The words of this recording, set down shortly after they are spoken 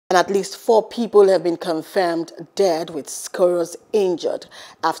And at least 4 people have been confirmed dead, with scores injured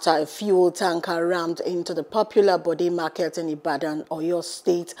after a fuel tanker rammed into the popular Bode market in Ibadan, Oyo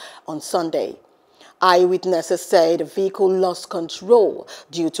State on Sunday. Eyewitnesses say the vehicle lost control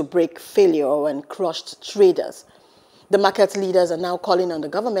due to brake failure and crushed traders. The market leaders are now calling on the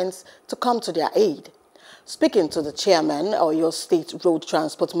governments to come to their aid. Speaking to the chairman of Oyo State Road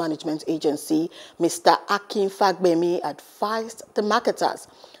Transport Management Agency, Mr. Akin Fagbemi advised the marketers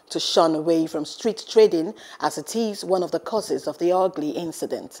to shun away from street trading, as it is one of the causes of the ugly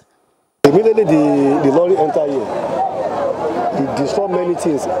incident. Immediately the lorry entered here. It destroyed many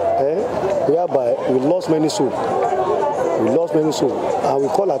things, whereby we lost many souls. And we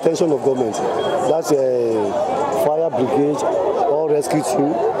call attention of government. That's fire brigade, all rescue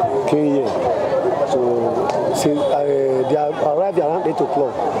team came here. So since they arrived around 8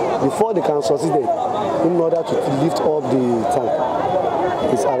 o'clock, before they can succeed in order to lift up the tank.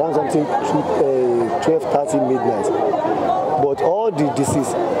 It's around something 12:30 midnight. But all the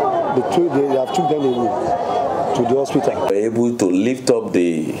deceased, they have took them away to the hospital. We were able to lift up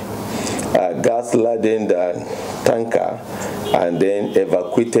the gas-laden tanker and then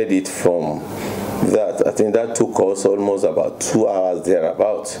evacuated it from that. I think that took us almost about 2 hours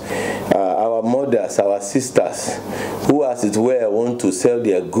thereabout. Our mothers, our sisters, who as it were want to sell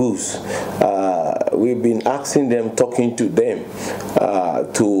their goods, we've been asking them, talking to them,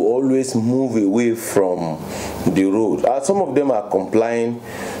 to always move away from the road. Some of them are complying.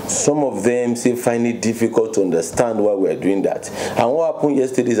 Some of them find it difficult to understand why we are doing that. And what happened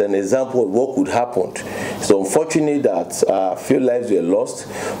yesterday is an example of what could happen. It's unfortunate that a few lives were lost,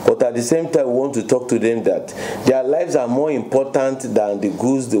 but at the same time we want to talk to them that their lives are more important than the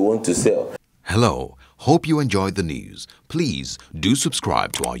goods they want to sell. Hello, hope you enjoyed the news. Please do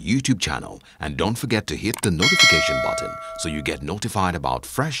subscribe to our YouTube channel and don't forget to hit the notification button so you get notified about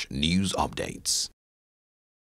fresh news updates.